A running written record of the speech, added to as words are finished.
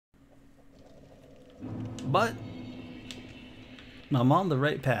But I'm on the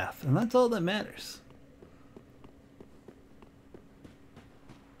right path, and that's all that matters.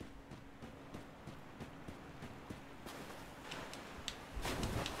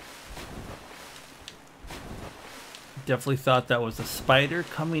 Definitely thought that was a spider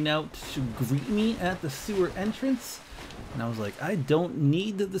coming out to greet me at the sewer entrance. And I was like, I don't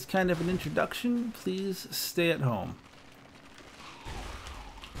need this kind of an introduction. Please stay at home.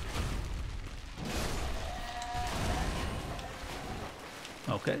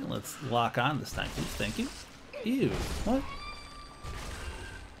 Okay, let's lock on this time, please. Thank you. Ew, what?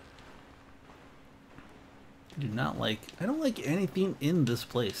 I don't like anything in this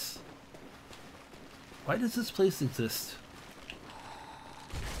place. Why does this place exist?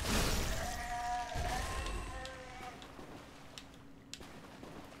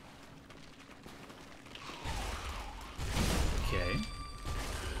 Okay.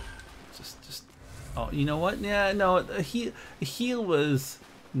 Just. Oh, you know what? Yeah, no. A heal was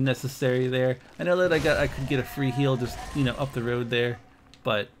necessary there. I know that I could get a free heal just up the road there,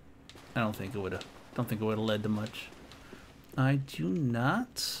 but I don't think it would have. Don't think it would have led to much. I do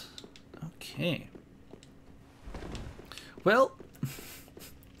not. Okay. Well,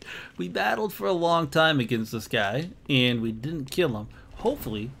 we battled for a long time against this guy, and we didn't kill him.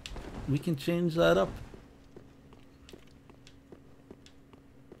 Hopefully, we can change that up.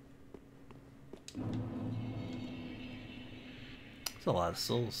 That's a lot of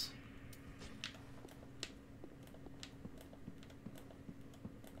souls.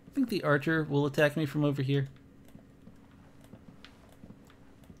 I think the archer will attack me from over here.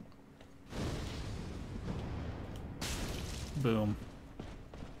 Boom.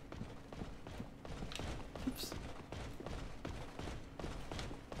 Oops.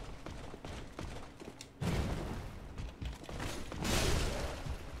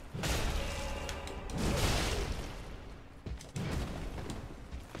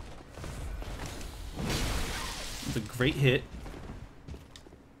 It's a great hit.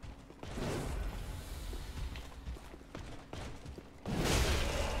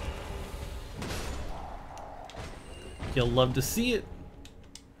 You'll love to see it.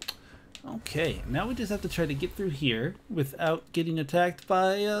 Okay, now we just have to try to get through here without getting attacked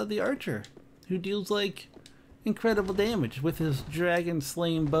by the archer, who deals like incredible damage with his dragon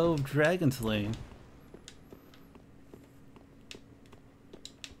slaying bow of dragon slaying.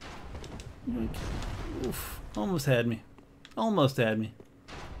 Oof, almost had me. Almost had me.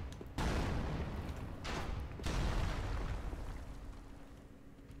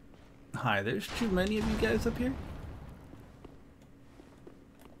 Hi, there's too many of you guys up here.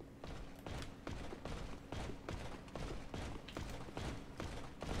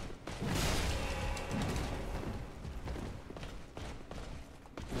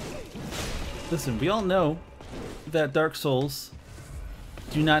 Listen, we all know that Dark Souls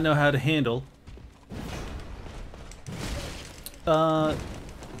do not know how to handle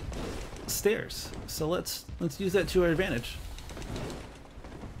stairs. So let's use that to our advantage.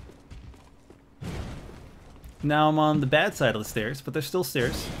 Now I'm on the bad side of the stairs, but there's still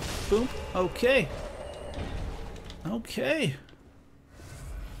stairs. Boom. Okay. Okay.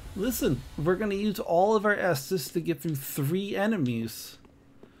 Listen, we're gonna use all of our Estus to get through 3 enemies.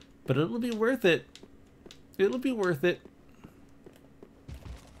 But it'll be worth it. It'll be worth it.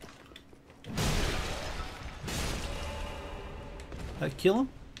 Did I kill him?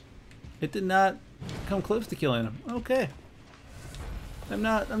 It did not come close to killing him. Okay. I'm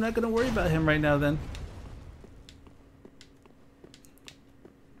not gonna worry about him right now then.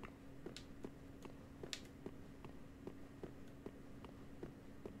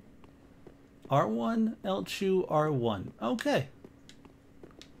 R1, L2, R1. Okay.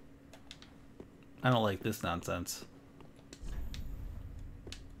 I don't like this nonsense.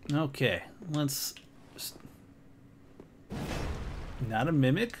 Okay, let's... Not a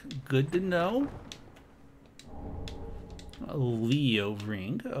mimic. Good to know. A Leo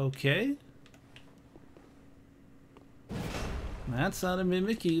ring. Okay. That's not a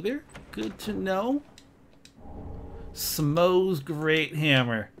mimic either. Good to know. Smo's great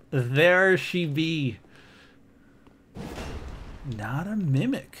hammer. There she be. Not a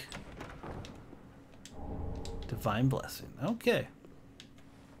mimic. Divine blessing. Okay.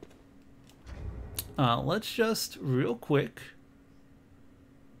 Let's just real quick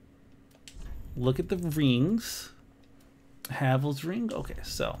look at the rings. Havel's ring. Okay,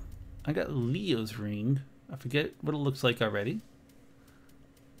 so I got Leo's ring. I forget what it looks like already.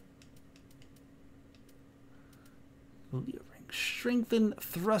 Leo ring. Strengthen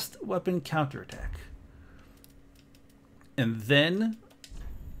thrust weapon counterattack. And then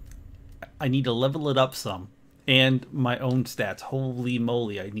I need to level it up some. And my own stats. Holy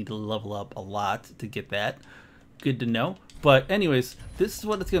moly, I need to level up a lot to get that. Good to know. But anyways, this is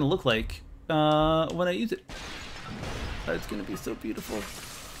what it's going to look like when I use it. It's going to be so beautiful.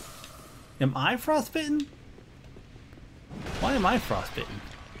 Am I frostbitten? Why am I frostbitten?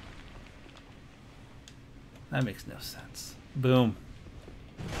 That makes no sense. Boom.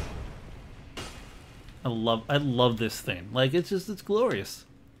 I love this thing. Like, it's glorious.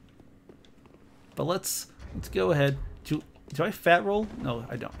 But let's go ahead. Do I fat roll? No,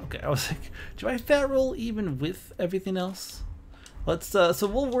 I don't. Okay, I was like, do I fat roll even with everything else? Let's so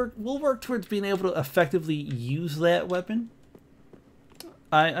we'll work towards being able to effectively use that weapon.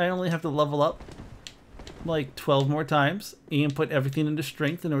 I only have to level up like 12 more times and put everything into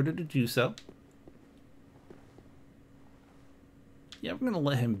strength in order to do so. Yeah, we're gonna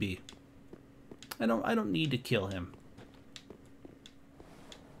let him be. I don't need to kill him.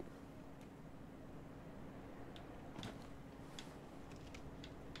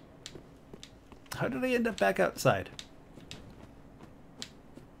 How did I end up back outside?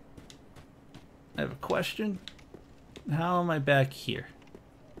 I have a question. How am I back here?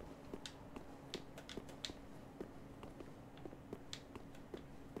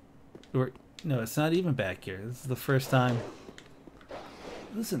 Or, no, it's not even back here. This is the first time.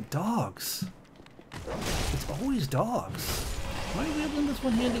 Listen, dogs. It's always dogs. Am I wielding this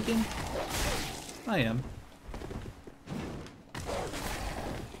one hand again? I am.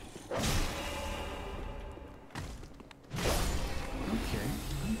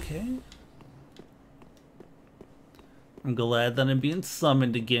 Okay. I'm glad that I'm being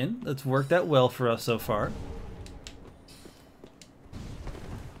summoned again. That's worked out well for us so far.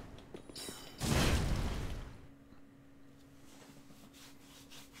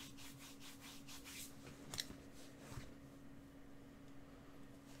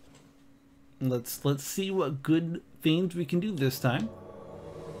 Let's see what good things we can do this time.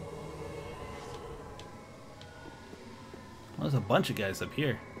 Well, there's a bunch of guys up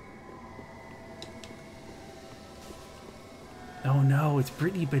here. Oh no, it's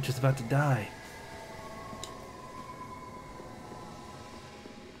Brittany bitch is about to die.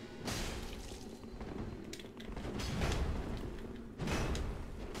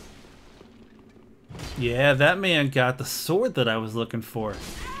 Yeah, that man got the sword that I was looking for.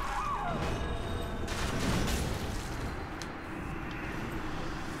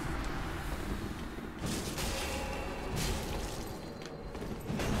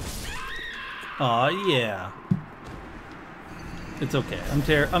 Aw, yeah. It's okay. I'm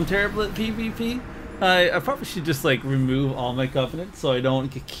terrible at PvP. I probably should just like remove all my covenants so I don't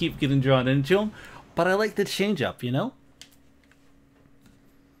keep getting drawn into them. But I like the change up, you know?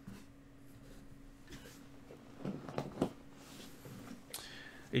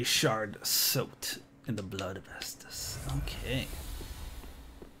 A shard soaked in the blood of Estus. Okay.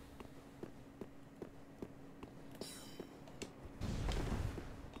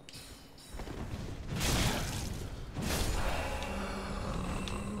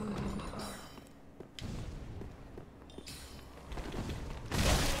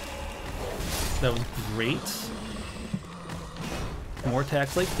 That was great. More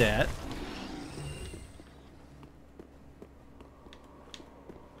attacks like that.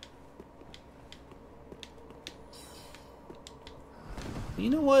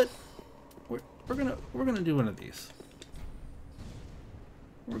 You know what? We're gonna do one of these.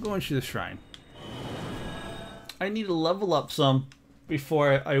 We're going to the shrine. I need to level up some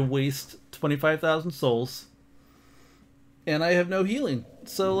before I waste 25,000 souls. And I have no healing.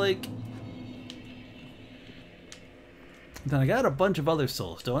 So like, then I got a bunch of other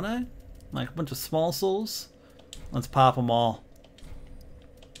souls, don't I? Like a bunch of small souls. Let's pop them all.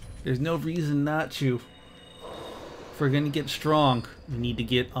 There's no reason not to. If we're gonna get strong, we need to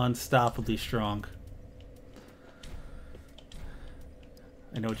get unstoppably strong.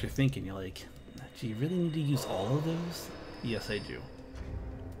 I know what you're thinking. You're like, do you really need to use all of those? Yes, I do.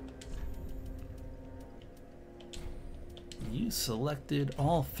 You selected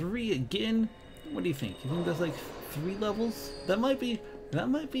all 3 again. What do you think? You think that's like 3 levels? That might be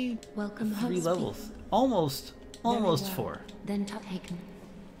Welcome 3 levels. Almost well. 4. Then taken.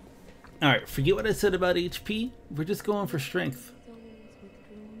 Alright, forget what I said about HP. We're just going for strength.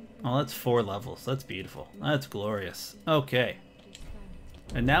 Oh, that's 4 levels. That's beautiful. That's glorious. Okay.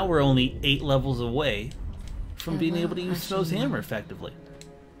 And now we're only 8 levels away from being able to use Snow's hammer effectively.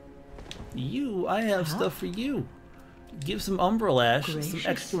 I have stuff for you. Give some Umbral Ash, some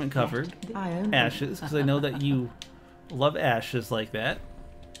excrement covered ashes, because I know that you love ashes like that.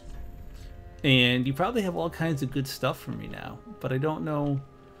 And you probably have all kinds of good stuff for me now, but I don't know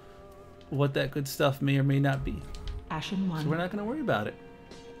what that good stuff may or may not be. Ashen one. So we're not going to worry about it.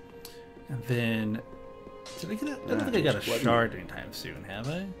 And then, did I get I don't think I got a shard anytime soon, have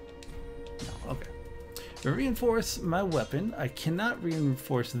I? No, okay. Reinforce my weapon. I cannot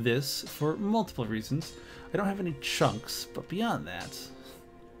reinforce this for multiple reasons. I don't have any chunks, but beyond that,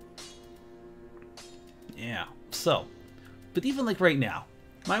 yeah. So, but even like right now,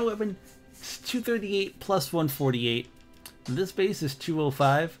 my weapon is 238 plus 148. This base is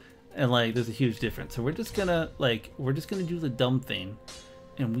 205, and like there's a huge difference. So we're just gonna do the dumb thing,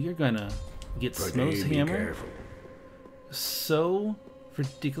 and we are gonna get Snow's hammer so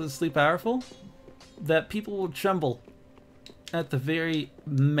ridiculously powerful that people will tremble at the very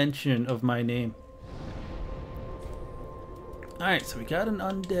mention of my name. Alright, so we got an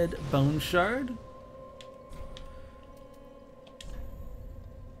undead bone shard.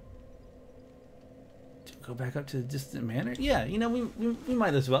 Go back up to the distant manor? Yeah, you know, we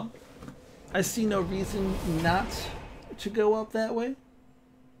might as well. I see no reason not to go up that way.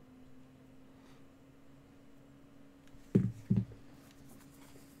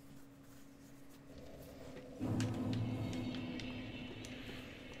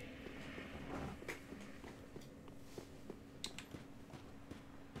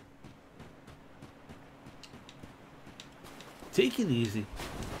 Take it easy.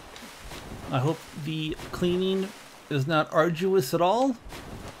 I hope the cleaning is not arduous at all,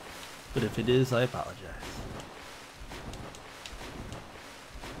 but if it is, I apologize.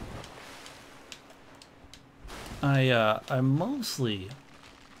 I mostly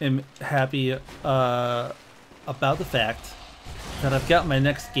am happy about the fact that I've got my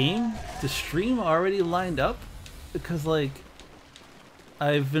next game to stream already lined up, because like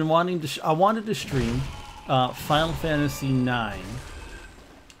I've been wanting to I wanted to stream Final Fantasy IX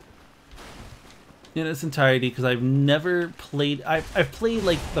in its entirety, because I've never played. I've played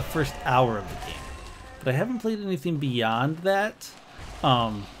like the first hour of the game, but I haven't played anything beyond that.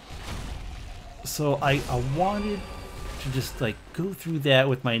 So I wanted to just like go through that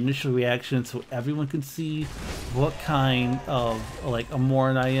with my initial reaction, so everyone can see what kind of like a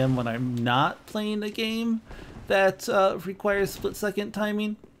moron I am when I'm not playing a game that requires split-second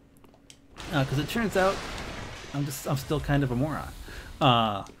timing. Because it turns out I'm still kind of a moron.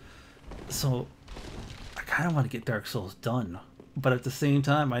 So I kind of want to get Dark Souls done, but at the same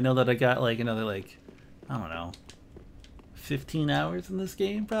time, I know that I got like another like, I don't know, 15 hours in this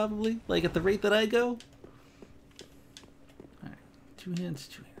game probably, like at the rate that I go. All right, two hands.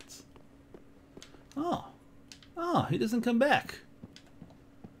 Oh, he doesn't come back.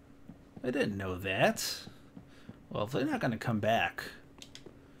 I didn't know that. Well, if they're not gonna come back,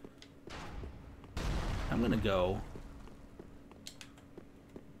 I'm gonna go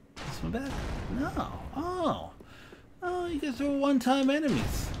this one back. No. Oh, you guys are one-time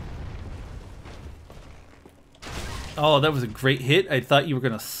enemies. Oh, that was a great hit. I thought you were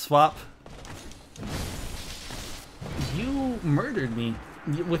gonna swap. You murdered me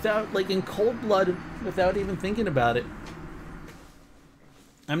without, like, in cold blood, without even thinking about it.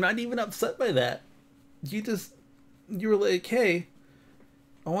 I'm not even upset by that. You were like, hey,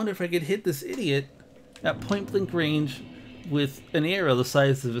 I wonder if I could hit this idiot at point-blank range with an arrow the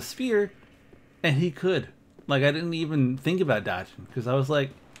size of a spear, and he could. Like, I didn't even think about dodging, because I was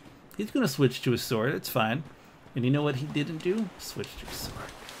like, he's gonna switch to a sword, it's fine. And you know what he didn't do? Switch to a sword.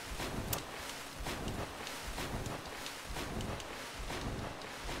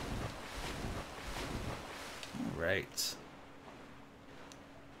 Alright.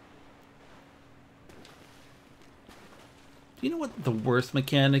 Do you know what the worst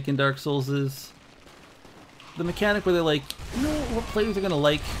mechanic in Dark Souls is? The mechanic where they're like, you know what players are gonna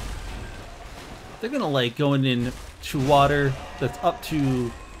like? They're gonna like going in to water that's up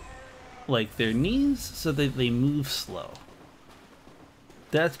to like their knees so that they move slow.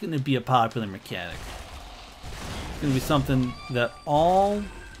 That's gonna be a popular mechanic. It's gonna be something that all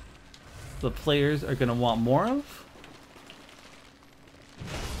the players are gonna want more of.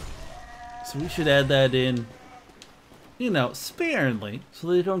 So we should add that in, you know, sparingly, so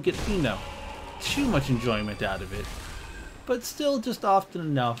they don't get, you know, too much enjoyment out of it, but still just often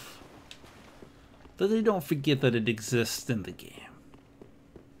enough that they don't forget that it exists in the game.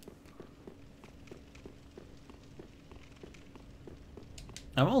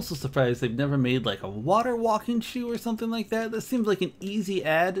 I'm also surprised they've never made like a water walking shoe or something like that. That seems like an easy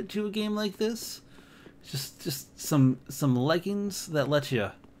add to a game like this. Just some leggings that let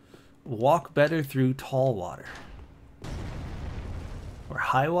you walk better through tall water. Or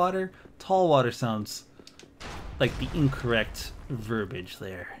high water? Tall water sounds like the incorrect verbiage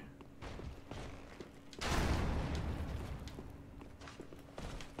there.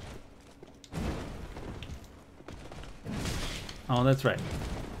 Oh, that's right.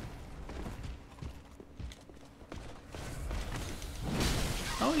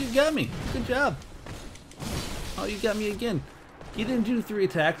 Oh, you got me. Good job. Oh, you got me again. You didn't do 3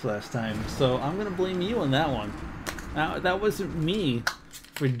 attacks last time, so I'm gonna blame you on that one. Now, that wasn't me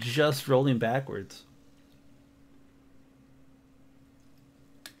for just rolling backwards.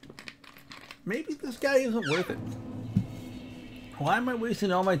 Maybe this guy isn't worth it. Why am I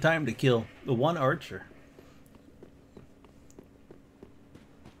wasting all my time to kill the one archer?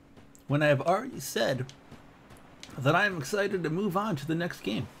 When I have already said that I am excited to move on to the next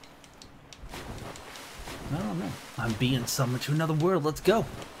game. I don't know. I'm being summoned to another world. Let's go.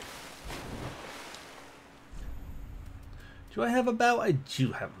 Do I have a bow? I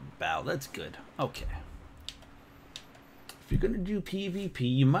do have a bow. That's good. Okay. If you're going to do PvP,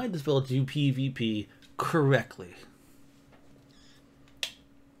 you might as well do PvP correctly.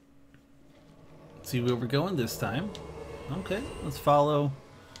 Let's see where we're going this time. Okay, let's follow.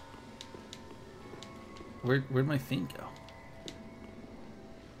 Where'd my thing go?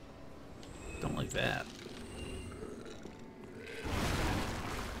 Don't like that.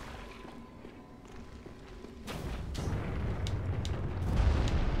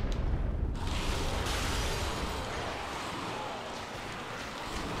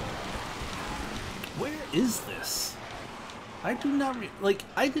 Where is this? I do not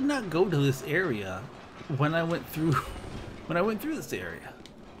I did not go to this area when I went through this area.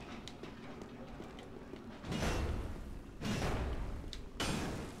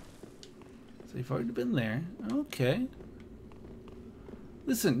 So you've already been there. Okay.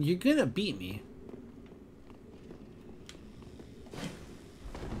 Listen, you're gonna beat me.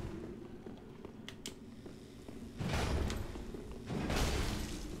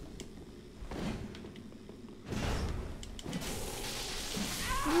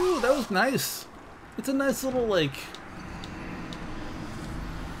 Ooh, that was nice. It's a nice little, like...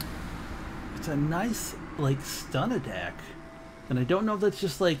 It's a nice, like, stun attack. And I don't know if that's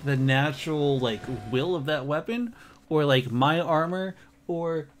just, like, the natural, like, will of that weapon, or, like, my armor,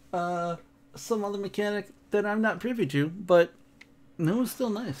 or, some other mechanic that I'm not privy to, but it was still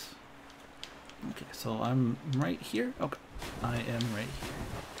nice. Okay, so I'm right here? Okay, I am right here.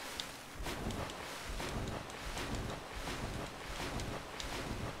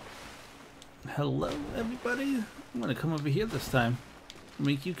 Hello, everybody. I'm gonna come over here this time.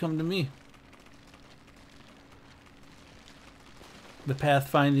 Make you come to me. The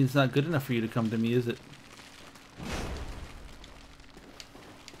pathfinding's not good enough for you to come to me, is it?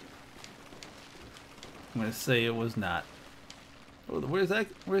 I'm gonna say it was not. Oh, where's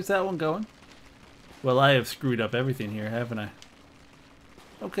that one going? Well, I have screwed up everything here, haven't I?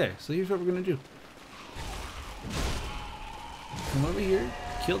 Okay, so here's what we're gonna do. Come over here,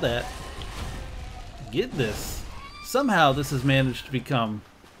 kill that. Get this. Somehow this has managed to become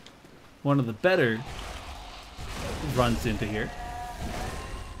one of the better runs into here.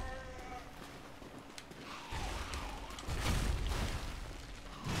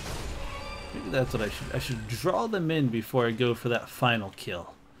 Maybe that's what I should draw them in before I go for that final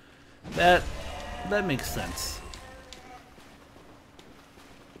kill. That makes sense.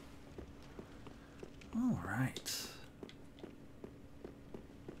 All right.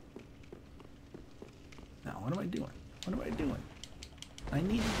 Now, what am I doing? What am I doing? I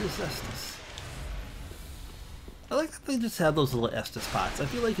need to resist this. I like that they just have those little Estus pots. I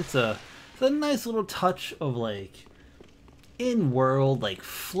feel like it's a nice little touch of, like, in-world, like,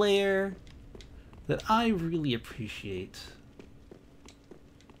 flair that I really appreciate.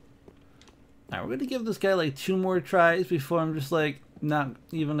 Alright, we're gonna give this guy, like, 2 more tries before I'm just, like, not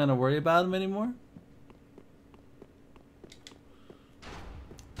even gonna worry about him anymore.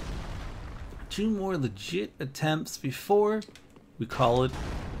 2 more legit attempts before we call it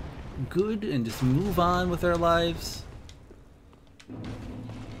good and just move on with our lives.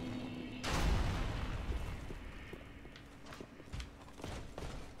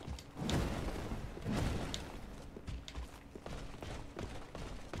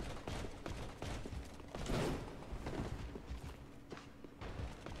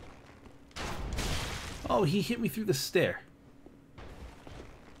 Oh, he hit me through the stair.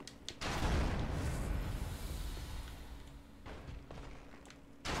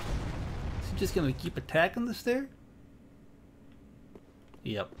 Just gonna keep attacking the stair?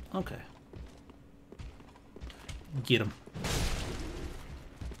 Yep, okay. Get him.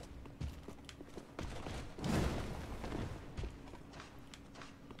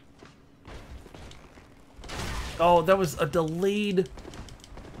 Oh, that was a delayed...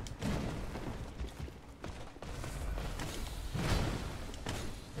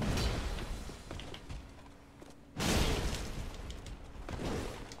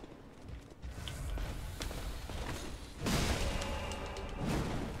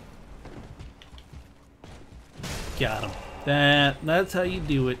 Got him. That's how you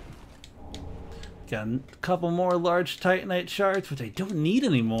do it. Got a couple more large Titanite shards, which I don't need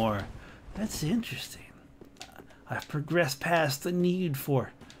anymore. That's interesting. I've progressed past the need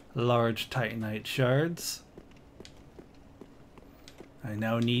for large Titanite shards. I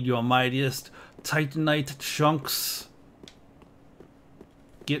now need your mightiest Titanite chunks.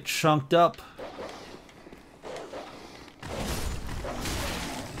 Get chunked up.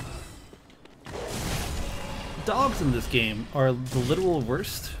 Dogs in this game are the literal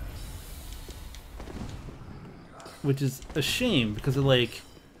worst. Which is a shame because they're like,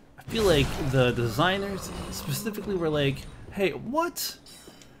 I feel like the designers specifically were like, hey, what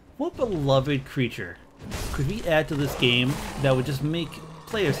beloved creature could we add to this game that would just make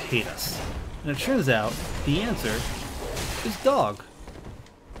players hate us? And it turns out the answer is dog.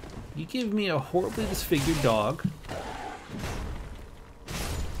 You give me a horribly disfigured dog,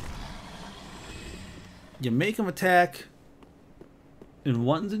 you make him attack in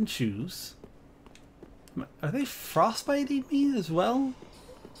ones and twos. Are they frostbiting me as well?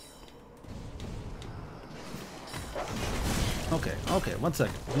 Okay, 1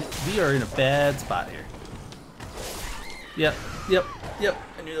 second. We are in a bad spot here. Yep.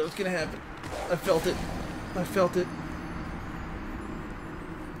 I knew that was gonna happen. I felt it.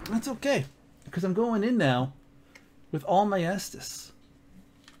 That's okay, because I'm going in now with all my Estus.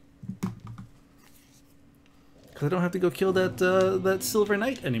 Because I don't have to go kill that Silver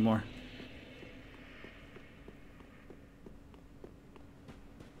Knight anymore.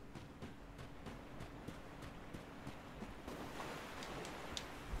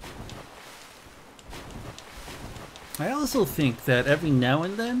 I also think that every now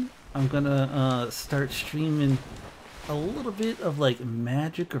and then I'm gonna start streaming a little bit of like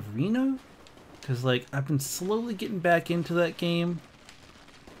Magic Arena, because like I've been slowly getting back into that game,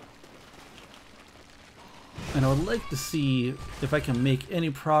 and I would like to see if I can make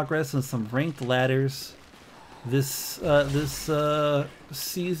any progress on some ranked ladders this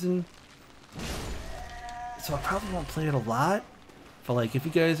season. So I probably won't play it a lot, but like if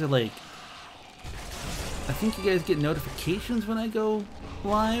you guys are like, I think you guys get notifications when I go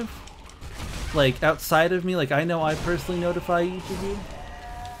live. Like, outside of me, like, I know I personally notify each of you.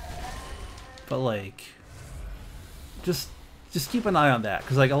 But, like, just keep an eye on that.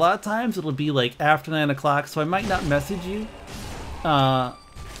 Because, like, a lot of times it'll be, like, after 9 o'clock, so I might not message you. But,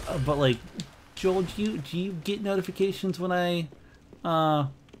 like, Joel, do you get notifications when I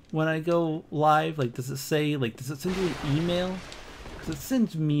go live? Like, does it say, like, does it send you an email? Because it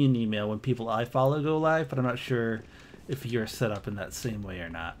sends me an email when people I follow go live, but I'm not sure if you're set up in that same way or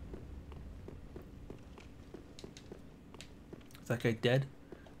not. Is that guy dead?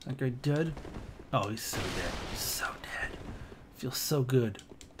 Is that guy dead? Oh, he's so dead. He's so dead. Feels so good.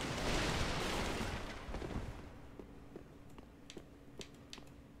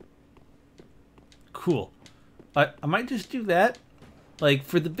 Cool. I might just do that. Like,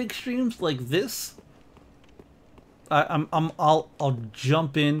 for the big streams like this, I'll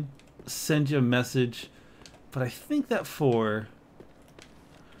jump in, send you a message, but I think that for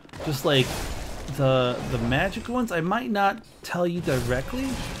just like the magic ones, I might not tell you directly,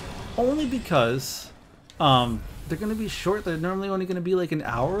 only because they're gonna be short. They're normally only gonna be like an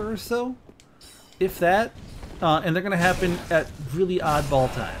hour or so, if that, and they're gonna happen at really oddball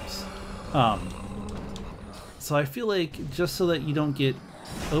times. So I feel like just so that you don't get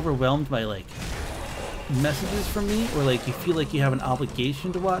overwhelmed by like messages from me, or like you feel like you have an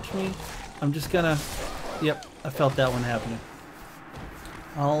obligation to watch me, I'm just gonna, yep, I felt that one happening.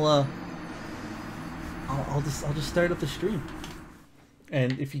 I'll just start up the stream,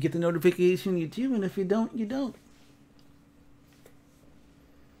 and if you get the notification, you do, and if you don't, you don't.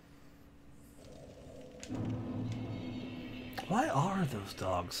 Why are those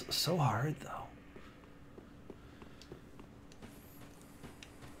dogs so hard though?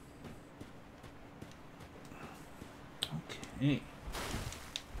 Okay.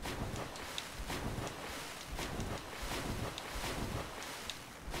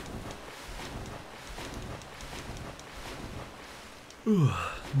 Ooh,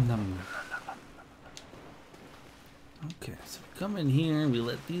 nom. Okay, so we come in here, we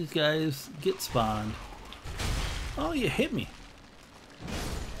let these guys get spawned. Oh, you hit me.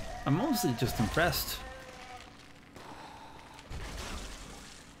 I'm mostly just impressed.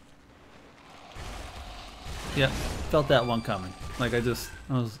 Yep, felt that one coming. Like I was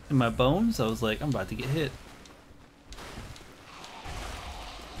in my bones, I was like, I'm about to get hit.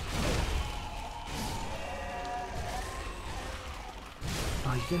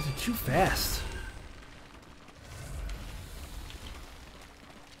 Oh, you guys are too fast.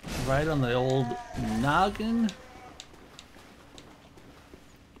 Right on the old noggin.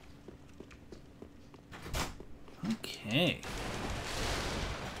 Okay.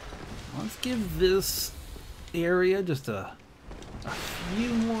 Let's give this area just a few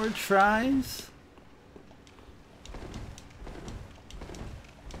more tries.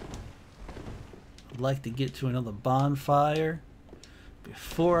 I'd like to get to another bonfire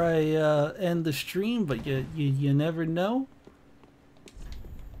before I end the stream, but you never know.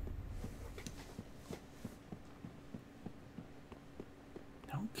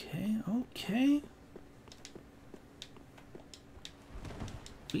 Okay.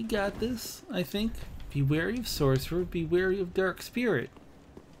 We got this, I think. Be wary of Sorcerer, be wary of Dark Spirit.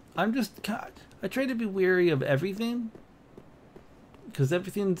 I try to be wary of everything, because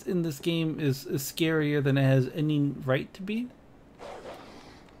everything in this game is scarier than it has any right to be.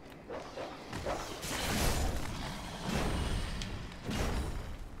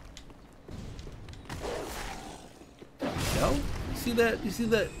 You see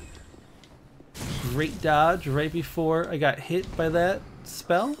that great dodge right before I got hit by that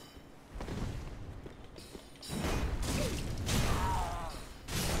spell?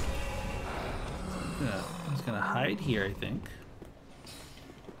 I'm just gonna hide here, I think.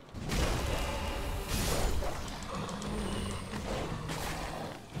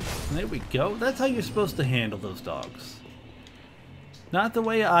 And there we go. That's how you're supposed to handle those dogs. Not the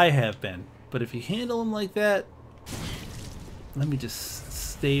way I have been, but if you handle them like that, let me just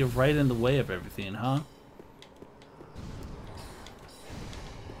stay right in the way of everything, huh?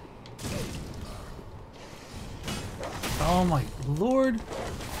 Oh my lord!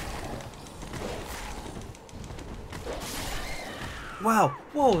 Wow!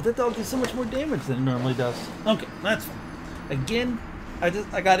 Whoa! That dog does so much more damage than it normally does. Okay, that's fine. Again,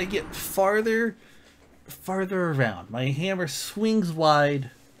 I gotta get farther around. My hammer swings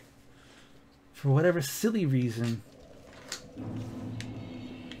wide for whatever silly reason.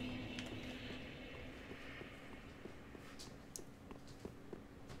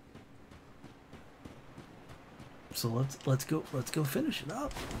 So let's go finish it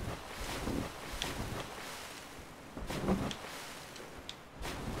up.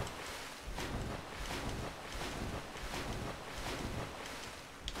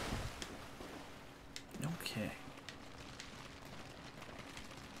 Okay.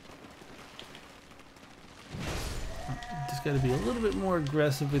 Just got to be a little bit more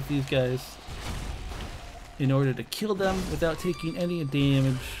aggressive with these guys in order to kill them without taking any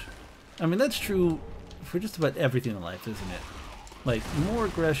damage. I mean, that's true for just about everything in life, isn't it? Like, more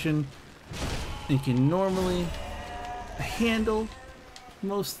aggression, you can normally handle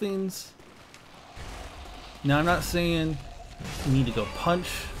most things. Now, I'm not saying you need to go punch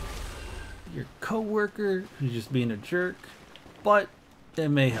your coworker who's just being a jerk, but it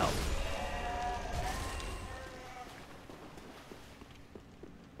may help.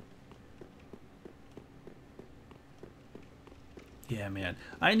 Yeah, man.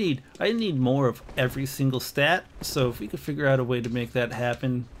 I need more of every single stat, so if we could figure out a way to make that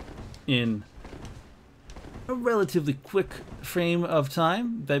happen in a relatively quick frame of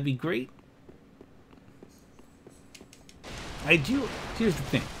time, that'd be great. Here's the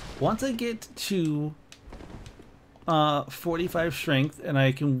thing. Once I get to 45 strength and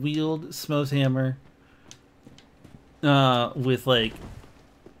I can wield Smo's hammer with like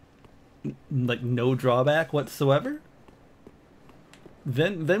no drawback whatsoever,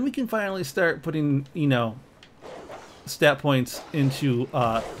 then we can finally start putting, you know, stat points into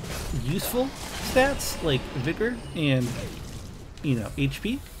useful stats like vigor and, you know,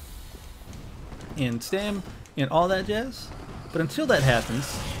 HP and stam and all that jazz. But until that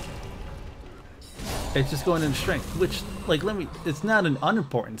happens, it's just going into strength, which, like, it's not an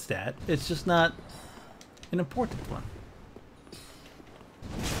unimportant stat, it's just not an important one.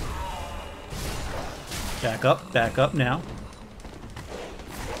 Back up now.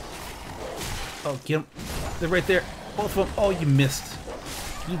 Oh, get him. They're right there. Both of them. Oh, you missed.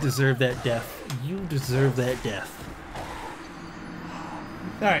 You deserve that death. You deserve that death.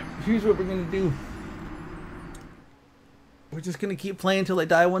 Alright, here's what we're going to do. We're just going to keep playing until I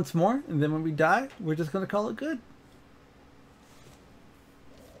die once more, and then when we die, we're just going to call it good.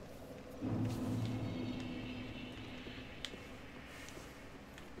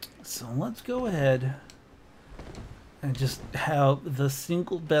 So let's go ahead and just have the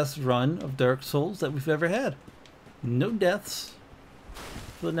single best run of Dark Souls that we've ever had. No deaths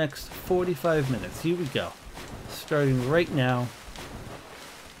for the next 45 minutes. Here we go. Starting right now.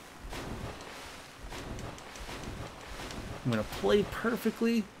 I'm going to play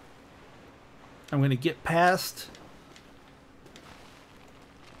perfectly. I'm going to get past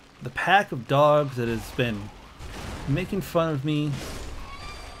the pack of dogs that has been making fun of me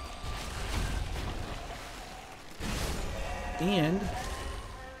And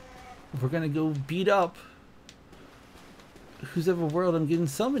we're gonna go beat up whose ever world I'm getting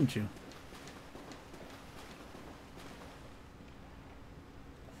summoned to.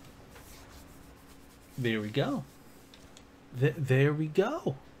 There we go. There we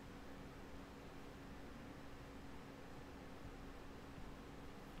go.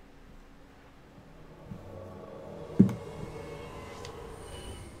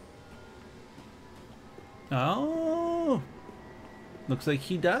 Oh, looks like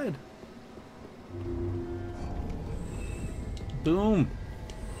he died. Boom.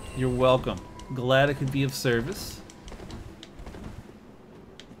 You're welcome. Glad I could be of service.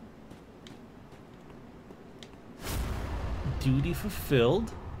 Duty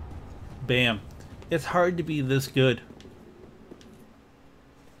fulfilled. Bam. It's hard to be this good.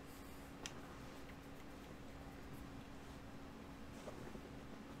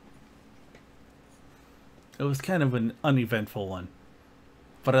 It was kind of an uneventful one.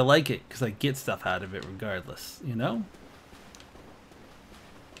 But I like it because I get stuff out of it regardless, you know?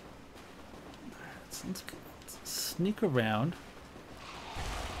 Let's sneak around.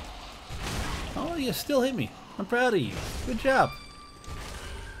 Oh, you still hit me. I'm proud of you. Good job.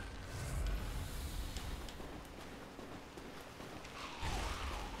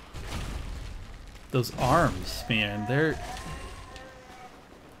 Those arms, man, they're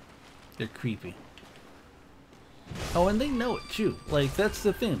creepy. Oh, and they know it too. Like, that's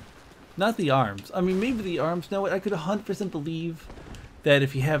the thing. Not the arms. I mean, maybe the arms know it. I could 100% believe that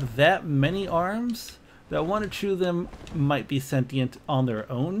if you have that many arms, that one or two of them might be sentient on their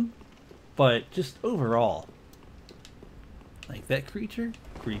own. But just overall, like that creature,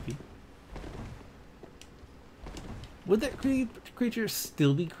 creepy. Would that creature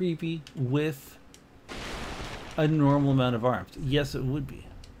still be creepy with a normal amount of arms? Yes, it would be.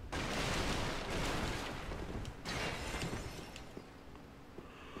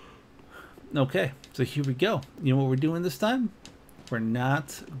 Okay, so here we go. You know what we're doing this time? We're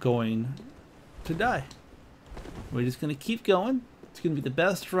not going to die. We're just going to keep going. It's going to be the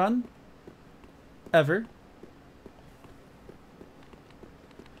best run ever.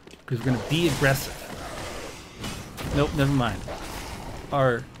 Because we're going to be aggressive. Nope, never mind.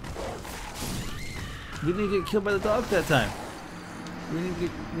 We didn't get killed by the dog that time. We didn't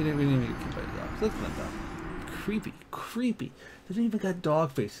get killed by the dogs. Look at that dog. Creepy, creepy. They don't even got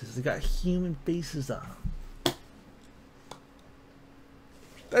dog faces. They got human faces on them.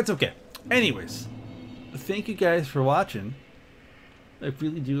 That's okay. Anyways, thank you guys for watching. I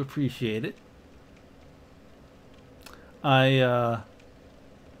really do appreciate it. I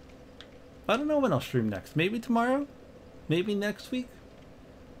don't know when I'll stream next. Maybe tomorrow? Maybe next week?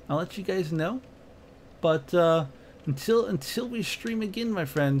 I'll let you guys know. But until we stream again, my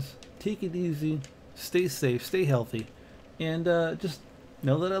friends, take it easy, stay safe, stay healthy, and just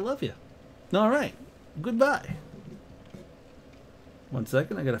know that I love you. Alright, goodbye. 1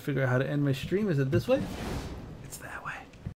 second, I gotta figure out how to end my stream. Is it this way?